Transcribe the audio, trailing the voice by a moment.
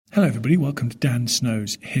Hello everybody, welcome to Dan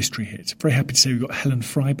Snow's History Hit. Very happy to say we've got Helen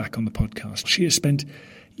Fry back on the podcast. She has spent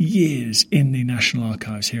years in the National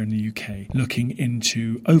Archives here in the UK looking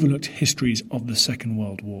into overlooked histories of the Second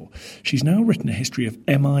World War. She's now written a history of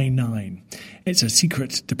MI9. It's a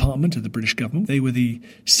secret department of the British government. They were the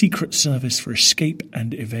Secret Service for Escape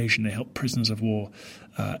and Evasion. They helped prisoners of war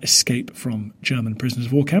escape from German prisoners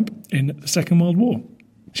of war camp in the Second World War.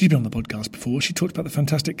 She's been on the podcast before. She talked about the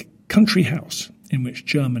fantastic country house in which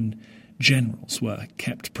German generals were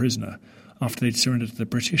kept prisoner. After they'd surrendered to the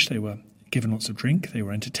British, they were given lots of drink. They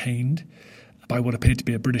were entertained by what appeared to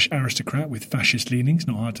be a British aristocrat with fascist leanings,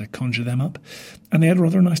 not hard to conjure them up. And they had a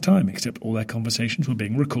rather nice time, except all their conversations were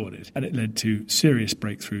being recorded. And it led to serious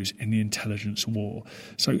breakthroughs in the intelligence war.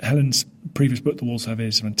 So Helen's previous book, The Walls Have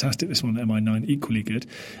Ears, is fantastic. This one, MI9, equally good.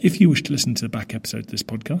 If you wish to listen to the back episode of this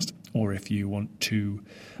podcast, or if you want to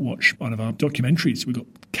watch one of our documentaries, we've got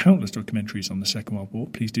countless documentaries on the Second World War,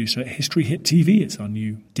 please do so at History Hit TV. It's our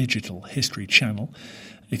new digital history channel.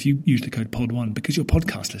 If you use the code POD1, because you're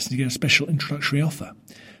podcast listeners, you get a special introductory offer.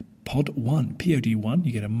 POD1, P-O-D-1,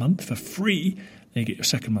 you get a month for free, then you get your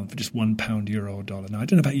second month for just £1, euro or dollar. Now, I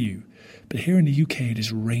don't know about you, but here in the UK it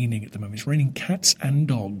is raining at the moment. It's raining cats and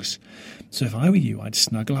dogs. So if I were you, I'd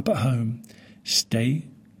snuggle up at home, stay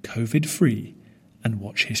COVID-free, and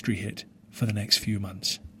watch History Hit for the next few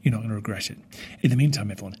months. You're not going to regret it. In the meantime,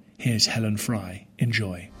 everyone, here's Helen Fry.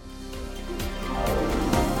 Enjoy.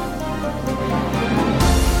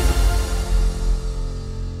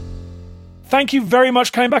 Thank you very much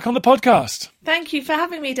for coming back on the podcast. Thank you for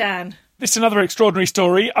having me, Dan. This is another extraordinary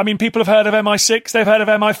story. I mean, people have heard of MI6, they've heard of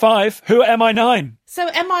MI5. Who are MI9? So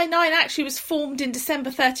MI9 actually was formed in December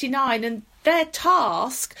 1939, and their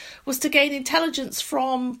task was to gain intelligence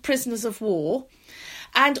from prisoners of war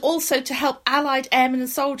and also to help Allied airmen and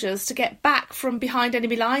soldiers to get back from behind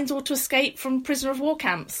enemy lines or to escape from prisoner of war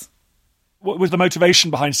camps. What was the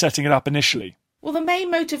motivation behind setting it up initially? Well, the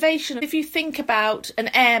main motivation, if you think about an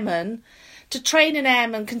airman, to train an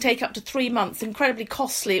airman can take up to 3 months, incredibly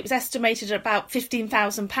costly. It was estimated at about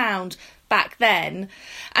 £15,000 back then.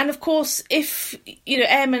 And of course, if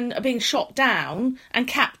airmen are being shot down and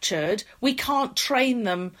captured, we can't train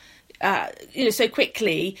them so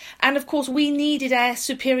quickly. And of course, we needed air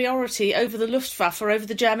superiority over the Luftwaffe, over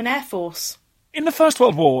the German Air Force. In the First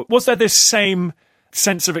World War, was there this same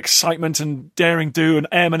sense of excitement and daring do and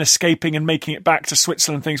airmen escaping and making it back to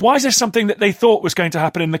Switzerland and things? Why is this something that they thought was going to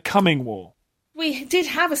happen in the coming war? We did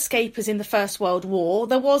have escapers in the First World War.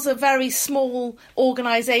 There was a very small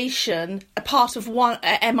organisation, a part of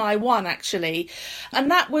MI1 actually, and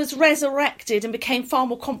that was resurrected and became far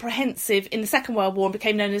more comprehensive in the Second World War and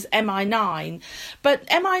became known as MI9. But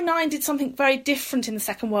MI9 did something very different in the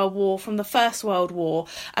Second World War from the First World War,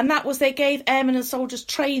 and that was they gave airmen and soldiers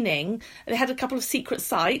training. They had a couple of secret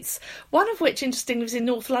sites, one of which, interestingly, was in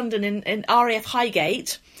North London in RAF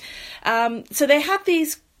Highgate. So they had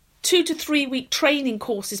these 2 to 3 week training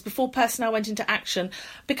courses before personnel went into action,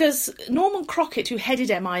 because Norman Crockett, who headed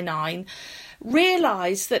MI9,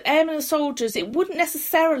 realised that airmen and soldiers, it wouldn't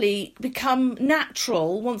necessarily become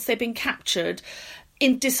natural once they've been captured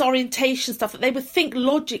in disorientation stuff, that they would think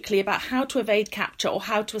logically about how to evade capture or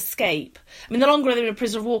how to escape. I mean, the longer they're in a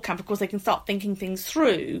prisoner of war camp, of course, they can start thinking things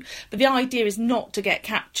through, but the idea is not to get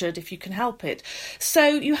captured if you can help it. So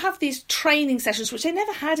you have these training sessions, which they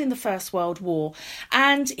never had in the First World War,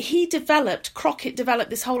 and Crockett developed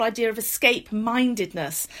this whole idea of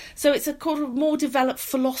escape-mindedness. So it's a kind of more developed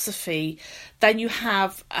philosophy than you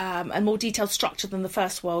have, a more detailed structure than the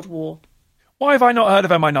First World War. Why have I not heard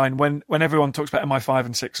of MI9 when everyone talks about MI5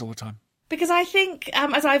 and 6 all the time? Because I think,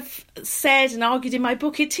 as I've said and argued in my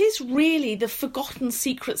book, it is really the forgotten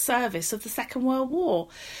secret service of the Second World War.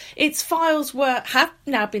 Its files have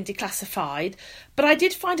now been declassified, but I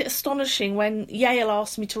did find it astonishing when Yale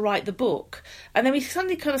asked me to write the book. And then we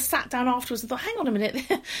suddenly kind of sat down afterwards and thought, hang on a minute,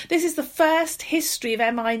 this is the first history of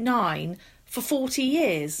MI9 for 40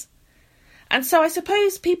 years. And so I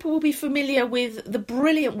suppose people will be familiar with the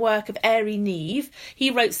brilliant work of Airy Neve.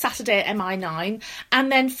 He wrote Saturday at MI9,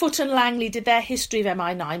 and then Foote and Langley did their history of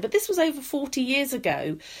MI9. But this was over 40 years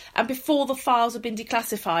ago, and before the files had been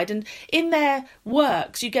declassified. And in their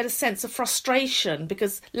works, you get a sense of frustration,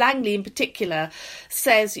 because Langley in particular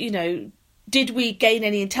says, did we gain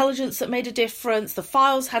any intelligence that made a difference? The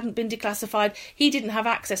files hadn't been declassified. He didn't have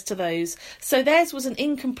access to those. So theirs was an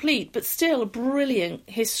incomplete, but still a brilliant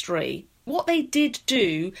history. What they did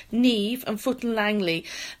do, Neve and Foote and Langley,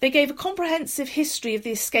 they gave a comprehensive history of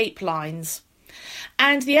the escape lines.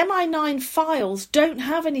 And the MI9 files don't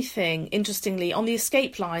have anything, interestingly, on the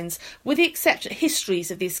escape lines, with the exception,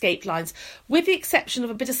 histories of the escape lines, with the exception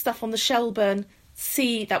of a bit of stuff on the Shelburne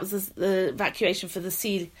sea, that was the evacuation for the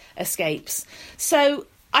sea escapes. So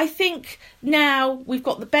I think now we've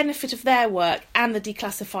got the benefit of their work and the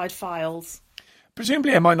declassified files.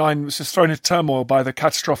 Presumably MI9 was just thrown into turmoil by the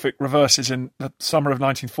catastrophic reverses in the summer of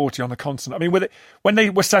 1940 on the continent. I mean, when they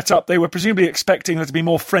were set up, they were presumably expecting there to be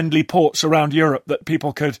more friendly ports around Europe that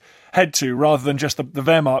people could head to, rather than just the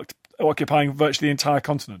Wehrmacht occupying virtually the entire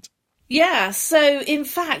continent. Yeah, so in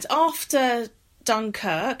fact, after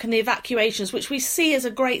Dunkirk and the evacuations, which we see as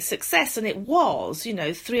a great success, and it was,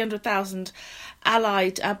 300,000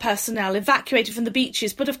 Allied personnel evacuated from the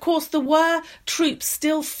beaches. But of course there were troops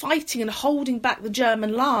still fighting and holding back the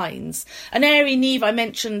German lines. And Airey Neave, I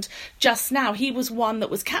mentioned just now, he was one that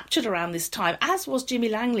was captured around this time, as was Jimmy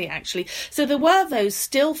Langley actually. So there were those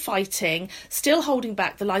still fighting, still holding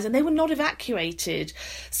back the lines, and they were not evacuated.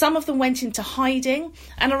 Some of them went into hiding,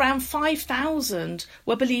 and around 5,000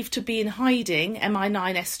 were believed to be in hiding,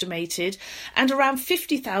 MI9 estimated, and around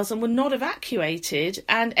 50,000 were not evacuated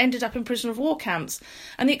and ended up in prisoner of war camps.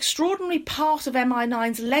 And the extraordinary part of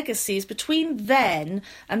MI9's legacy is between then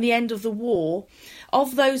and the end of the war,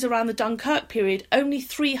 of those around the Dunkirk period, only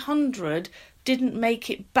 300 didn't make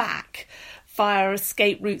it back via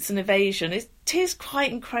escape routes and evasion. It is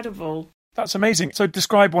quite incredible. That's amazing. So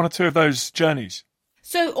describe one or two of those journeys.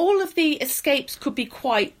 So all of the escapes could be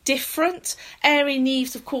quite different. Airey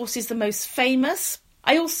Neave's, of course, is the most famous.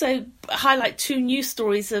 I also highlight two news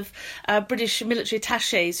stories of British military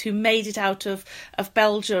attachés who made it out of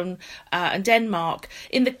Belgium and Denmark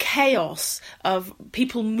in the chaos of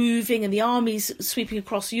people moving and the armies sweeping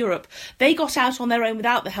across Europe. They got out on their own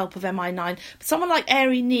without the help of MI9. But someone like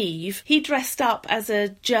Airey Neave, he dressed up as a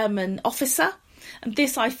German officer. And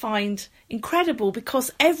this I find incredible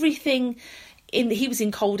because everything... he was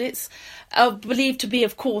in Colditz, believed to be,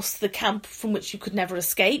 of course, the camp from which you could never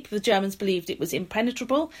escape. The Germans believed it was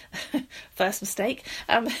impenetrable. First mistake.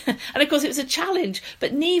 And, of course, it was a challenge.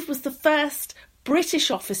 But Neave was the first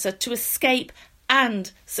British officer to escape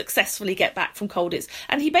and successfully get back from Colditz.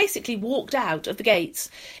 And he basically walked out of the gates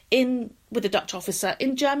with a Dutch officer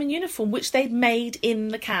in German uniform, which they'd made in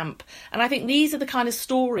the camp. And I think these are the kind of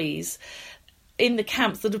stories in the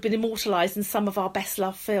camps that have been immortalised in some of our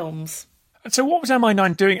best-loved films. So what was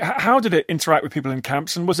MI9 doing? How did it interact with people in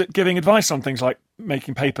camps? And was it giving advice on things like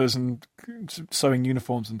making papers and sewing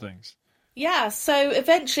uniforms and things? Yeah, so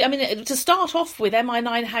eventually, to start off with,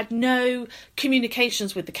 MI9 had no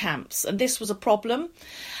communications with the camps, and this was a problem.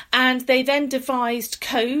 And they then devised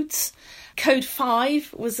codes. Code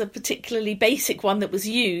 5 was a particularly basic one that was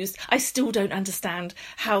used. I still don't understand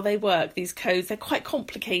how they work, these codes. They're quite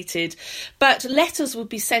complicated. But letters would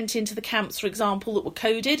be sent into the camps, for example, that were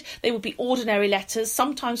coded. They would be ordinary letters,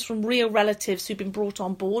 sometimes from real relatives who'd been brought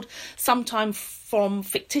on board, sometimes from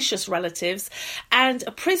fictitious relatives. And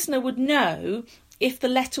a prisoner would know if the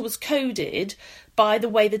letter was coded by the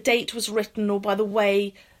way the date was written or by the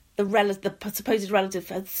way the supposed relative,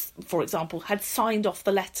 for example, had signed off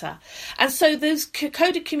the letter. And so those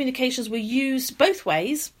coded communications were used both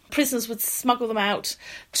ways. Prisoners would smuggle them out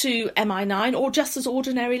to MI9 or just as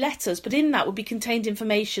ordinary letters, but in that would be contained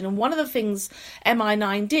information. And one of the things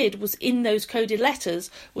MI9 did was, in those coded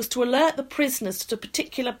letters, was to alert the prisoners to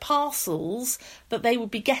particular parcels that they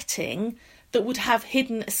would be getting that would have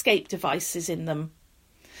hidden escape devices in them.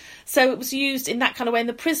 So it was used in that kind of way, and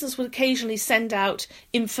the prisoners would occasionally send out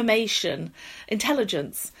information,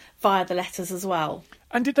 intelligence, via the letters as well.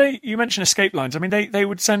 And you mentioned escape lines. I mean, they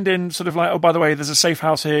would send in sort of like, oh, by the way, there's a safe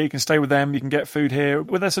house here, you can stay with them, you can get food here.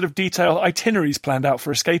 Were there sort of detailed itineraries planned out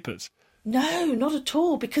for escapers? No, not at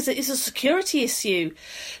all, because it is a security issue.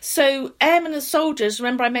 So airmen and soldiers,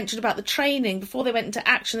 remember I mentioned about the training before they went into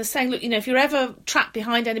action, they're saying, look, if you're ever trapped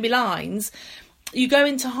behind enemy lines, you go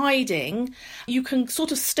into hiding, you can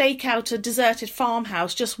sort of stake out a deserted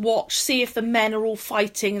farmhouse, just watch, see if the men are all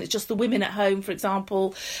fighting and it's just the women at home, for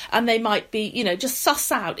example, and they might be, just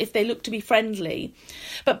suss out if they look to be friendly.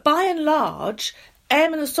 But by and large,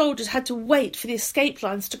 airmen and soldiers had to wait for the escape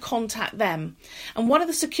lines to contact them. And one of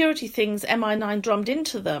the security things MI9 drummed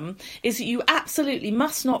into them is that you absolutely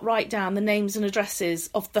must not write down the names and addresses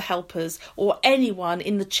of the helpers or anyone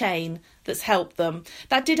in the chain that's helped them.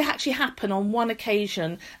 That did actually happen on one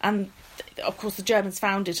occasion, and of course the Germans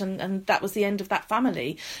found it, and that was the end of that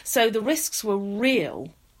family. So the risks were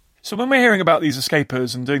real. So when we're hearing about these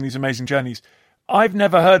escapers and doing these amazing journeys, I've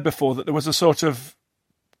never heard before that there was a sort of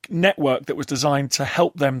network that was designed to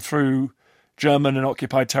help them through German and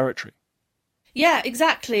occupied territory. Yeah,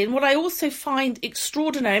 exactly. And what I also find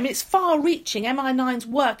extraordinary, I mean, it's far-reaching. MI9's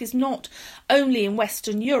work is not only in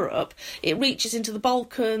Western Europe. It reaches into the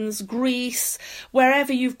Balkans, Greece,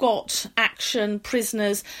 wherever you've got action,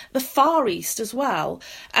 prisoners, the Far East as well.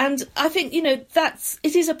 And I think,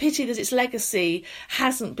 it is a pity that its legacy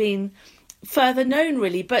hasn't been further known,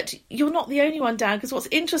 really. But you're not the only one, Dan, because what's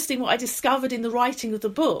interesting, what I discovered in the writing of the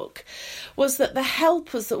book, was that the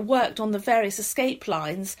helpers that worked on the various escape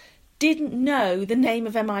lines didn't know the name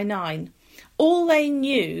of MI9. All they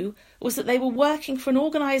knew was that they were working for an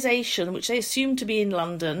organisation which they assumed to be in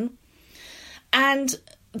London, and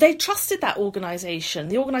they trusted that organisation.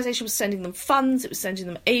 The organisation was sending them funds, it was sending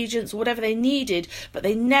them agents, or whatever they needed, but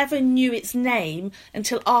they never knew its name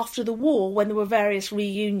until after the war, when there were various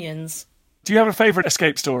reunions. Do you have a favourite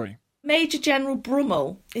escape story? Major General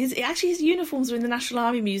Brummel. His uniforms are in the National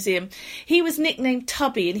Army Museum. He was nicknamed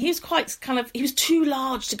Tubby, and he was he was too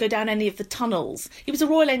large to go down any of the tunnels. He was a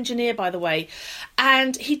Royal Engineer, by the way,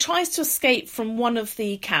 and he tries to escape from one of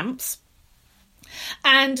the camps.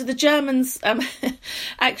 And the Germans,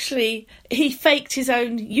 he faked his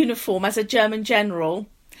own uniform as a German general,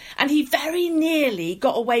 and he very nearly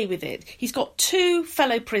got away with it. He's got two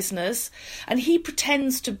fellow prisoners, and he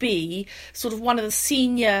pretends to be sort of one of the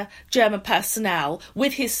senior German personnel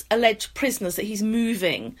with his alleged prisoners that he's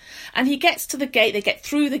moving. And he gets to the gate, they get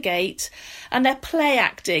through the gate, and they're play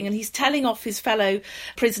acting, and he's telling off his fellow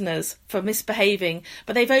prisoners for misbehaving,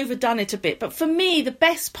 but they've overdone it a bit. But for me, the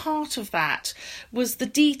best part of that was the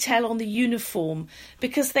detail on the uniform,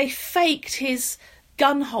 because they faked his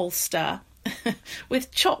gun holster with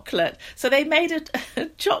chocolate. So they made a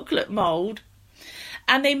chocolate mould,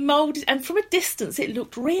 and they moulded, and from a distance it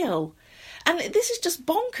looked real. And this is just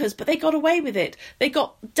bonkers, but they got away with it. They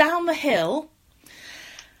got down the hill,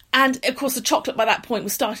 and of course the chocolate by that point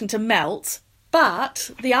was starting to melt. But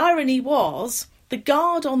the irony was, the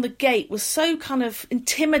guard on the gate was so kind of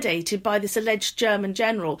intimidated by this alleged German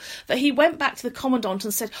general that he went back to the commandant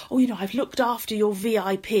and said, I've looked after your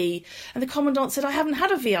VIP. And the commandant said, I haven't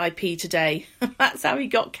had a VIP today. That's how he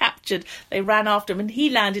got captured. They ran after him, and he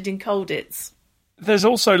landed in Colditz. There's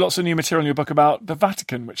also lots of new material in your book about the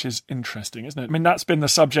Vatican, which is interesting, isn't it? I mean, that's been the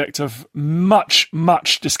subject of much,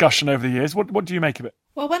 much discussion over the years. What do you make of it?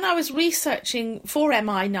 Well, when I was researching for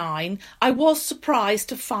MI9, I was surprised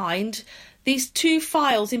to find these two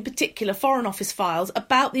files in particular, Foreign Office files,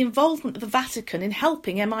 about the involvement of the Vatican in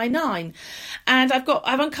helping MI9. And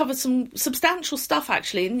I've uncovered some substantial stuff,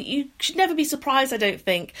 actually, and you should never be surprised, I don't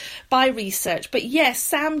think, by research. But yes,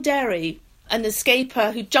 Sam Derry, an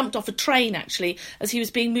escaper who jumped off a train, actually, as he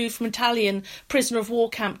was being moved from Italian prisoner of war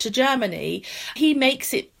camp to Germany. He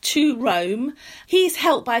makes it to Rome. He's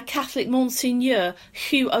helped by a Catholic Monsignor,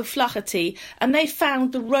 Hugh O'Flaherty, and they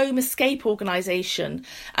found the Rome Escape Organisation.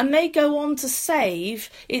 And they go on to save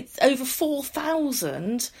over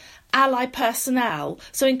 4,000 Allied personnel,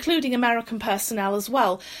 so including American personnel as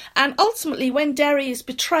well. And ultimately, when Derry is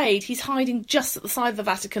betrayed, he's hiding just at the side of the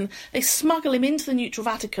Vatican. They smuggle him into the neutral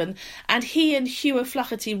Vatican, and he and Hugh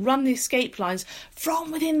O'Flaherty run the escape lines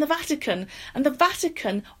from within the Vatican. And the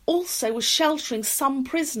Vatican also was sheltering some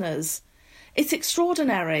prisoners. It's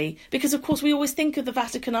extraordinary, because of course we always think of the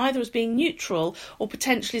Vatican either as being neutral or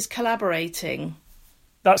potentially as collaborating.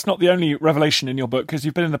 That's not the only revelation in your book, because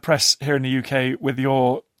you've been in the press here in the UK with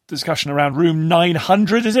your discussion around room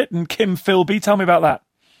 900, is it? And Kim Philby, tell me about that.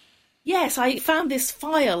 Yes, I found this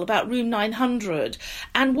file about room 900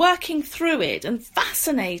 and working through it and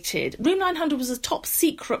fascinated. Room 900 was a top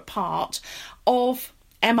secret part of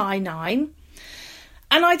MI9.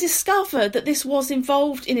 And I discovered that this was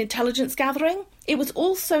involved in intelligence gathering. It was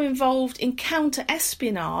also involved in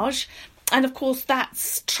counter-espionage. And of course,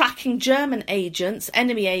 that's tracking German agents,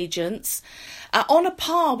 enemy agents, on a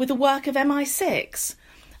par with the work of MI6.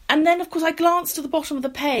 And then, of course, I glanced to the bottom of the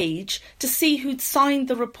page to see who'd signed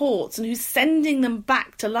the reports and who's sending them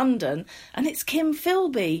back to London. And it's Kim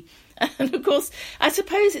Philby. And, of course, I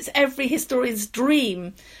suppose it's every historian's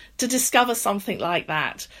dream to discover something like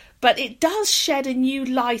that. But it does shed a new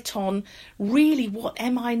light on really what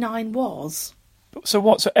MI9 was. So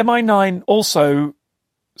what? So MI9 also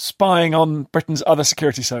spying on Britain's other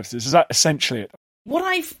security services? Is that essentially it? What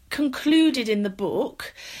I've concluded in the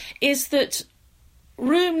book is that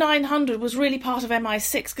Room 900 was really part of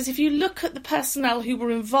MI6, because if you look at the personnel who were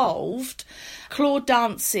involved, Claude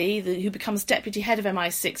Dancy, who becomes deputy head of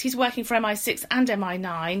MI6, he's working for MI6 and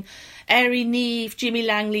MI9. Airey Neve, Jimmy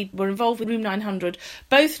Langley were involved with Room 900,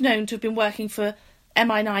 both known to have been working for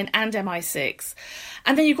MI9 and MI6.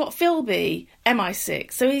 And then you've got Philby,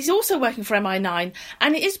 MI6. So he's also working for MI9.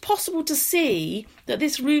 And it is possible to see that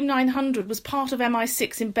this Room 900 was part of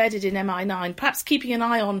MI6 embedded in MI9, perhaps keeping an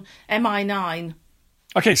eye on MI9.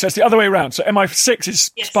 Okay, so it's the other way around. So MI6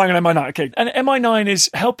 is spying on MI9. Okay, and MI9 is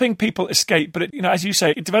helping people escape, but it, as you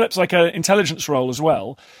say, it develops like an intelligence role as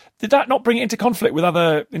well. Did that not bring it into conflict with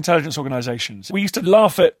other intelligence organisations? We used to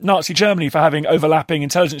laugh at Nazi Germany for having overlapping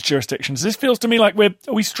intelligence jurisdictions. This feels to me like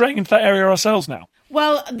are we straying into that area ourselves now?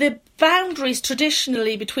 Well, the boundaries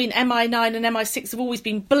traditionally between MI9 and MI6 have always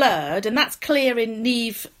been blurred, and that's clear in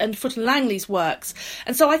Neve and Foot and Langley's works.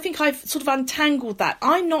 And so I think I've sort of untangled that.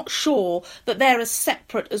 I'm not sure that they're as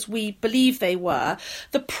separate as we believe they were.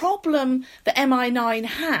 The problem that MI9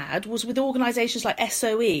 had was with organisations like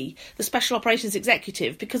SOE, the Special Operations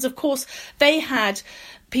Executive, because, of course, they had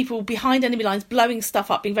people behind enemy lines blowing stuff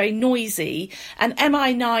up, being very noisy, and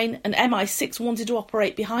MI9 and MI6 wanted to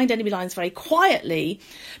operate behind enemy lines very quietly.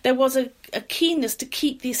 There was a keenness to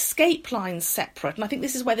keep the escape lines separate, and I think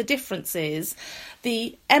this is where the difference is.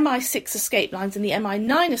 The MI6 escape lines and the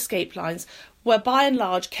MI9 escape lines were by and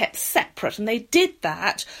large kept separate, and they did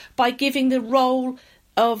that by giving the role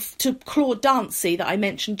to Claude Dancy that I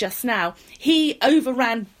mentioned just now. He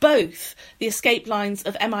overran both the escape lines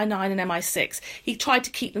of MI9 and MI6. He tried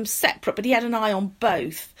to keep them separate, but he had an eye on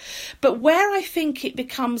both. But where I think it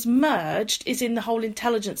becomes merged is in the whole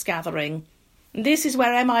intelligence gathering. And this is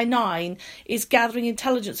where MI9 is gathering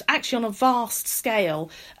intelligence, actually on a vast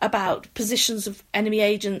scale, about positions of enemy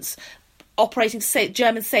agents, operating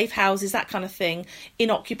German safe houses, that kind of thing,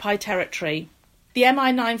 in occupied territory. The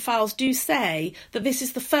MI9 files do say that this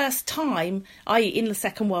is the first time, i.e. in the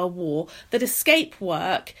Second World War, that escape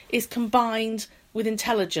work is combined with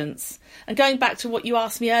intelligence. And going back to what you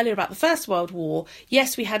asked me earlier about the First World War,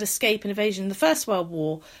 yes, we had escape and evasion in the First World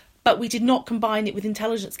War, but we did not combine it with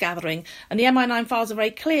intelligence gathering. And the MI9 files are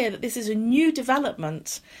very clear that this is a new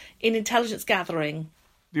development in intelligence gathering.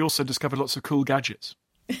 They also discovered lots of cool gadgets.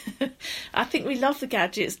 I think we love the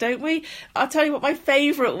gadgets, don't we? I'll tell you what my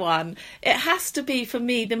favourite one, it has to be for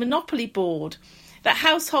me, the Monopoly board. That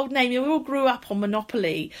household name, we all grew up on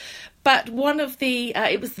Monopoly, but one of the,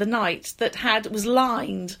 it was the Knight that was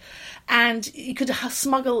lined, and you could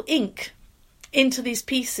smuggle ink into these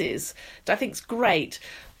pieces, which I think is great.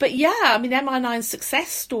 But yeah, I mean, MI9's success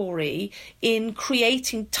story in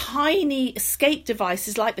creating tiny escape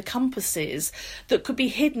devices like the compasses that could be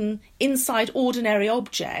hidden inside ordinary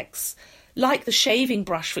objects, like the shaving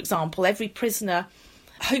brush, for example. Every prisoner,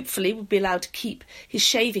 hopefully, would be allowed to keep his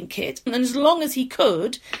shaving kit. And as long as he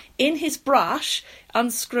could, in his brush,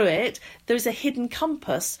 unscrew it, there is a hidden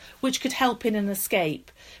compass which could help in an escape.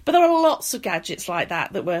 But there are lots of gadgets like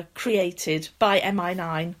that were created by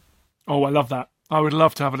MI9. Oh, I love that. I would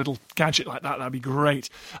love to have a little gadget like that. That'd be great.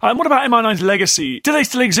 And what about MI9's legacy? Do they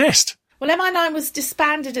still exist? Well, MI9 was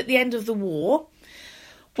disbanded at the end of the war.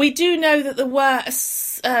 We do know that there were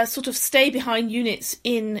sort of stay-behind units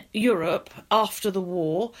in Europe after the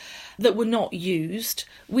war that were not used.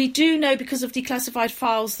 We do know, because of declassified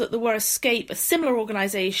files, that there were a similar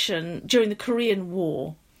organisation during the Korean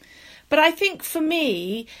War. But I think, for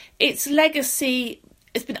me, its legacy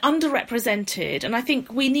has been underrepresented, and I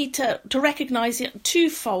think we need to recognise it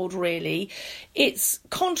twofold, really. Its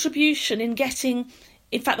contribution in getting,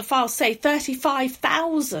 in fact, the files say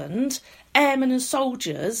 35,000 airmen and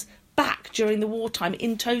soldiers back during the wartime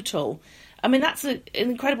in total. I mean, that's an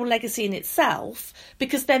incredible legacy in itself,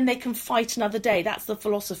 because then they can fight another day. That's the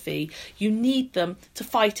philosophy. You need them to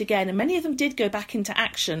fight again. And many of them did go back into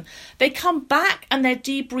action. They come back and they're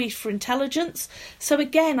debriefed for intelligence. So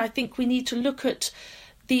again, I think we need to look at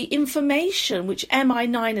the information which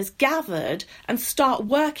MI9 has gathered and start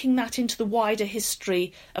working that into the wider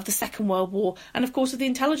history of the Second World War and, of course, of the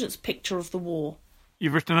intelligence picture of the war.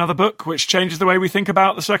 You've written another book which changes the way we think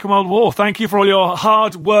about the Second World War. Thank you for all your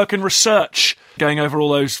hard work and research going over all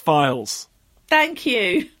those files. Thank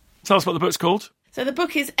you. Tell us what the book's called. So the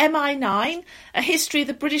book is MI9, A History of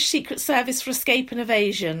the British Secret Service for Escape and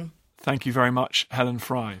Evasion. Thank you very much, Helen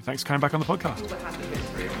Fry. Thanks for coming back on the podcast.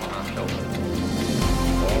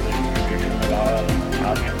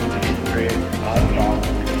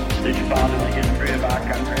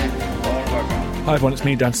 Hi everyone, it's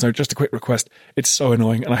me, Dan Snow. Just a quick request. It's so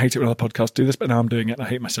annoying and I hate it when other podcasts do this, but now I'm doing it and I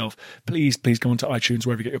hate myself. Please go onto iTunes,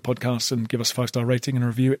 wherever you get your podcasts, and give us a 5-star rating and a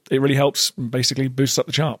review. It really helps, basically boosts up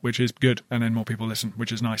the chart, which is good, and then more people listen,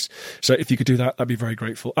 which is nice. So if you could do that, I'd be very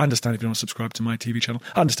grateful. I understand if you don't want to subscribe to my TV channel.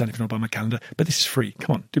 I understand if you don't buy my calendar, but this is free.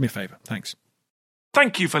 Come on, do me a favour. Thanks.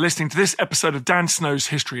 Thank you for listening to this episode of Dan Snow's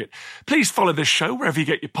History Hit. Please follow this show wherever you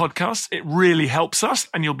get your podcasts. It really helps us,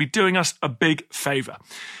 and you'll be doing us a big favour.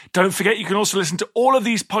 Don't forget, you can also listen to all of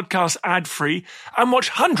these podcasts ad-free and watch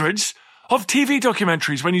hundreds of TV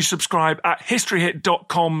documentaries when you subscribe at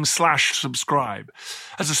historyhit.com/subscribe.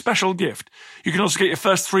 As a special gift, you can also get your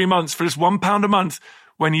first 3 months for just £1 a month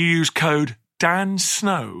when you use code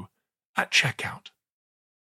DANSNOW at checkout.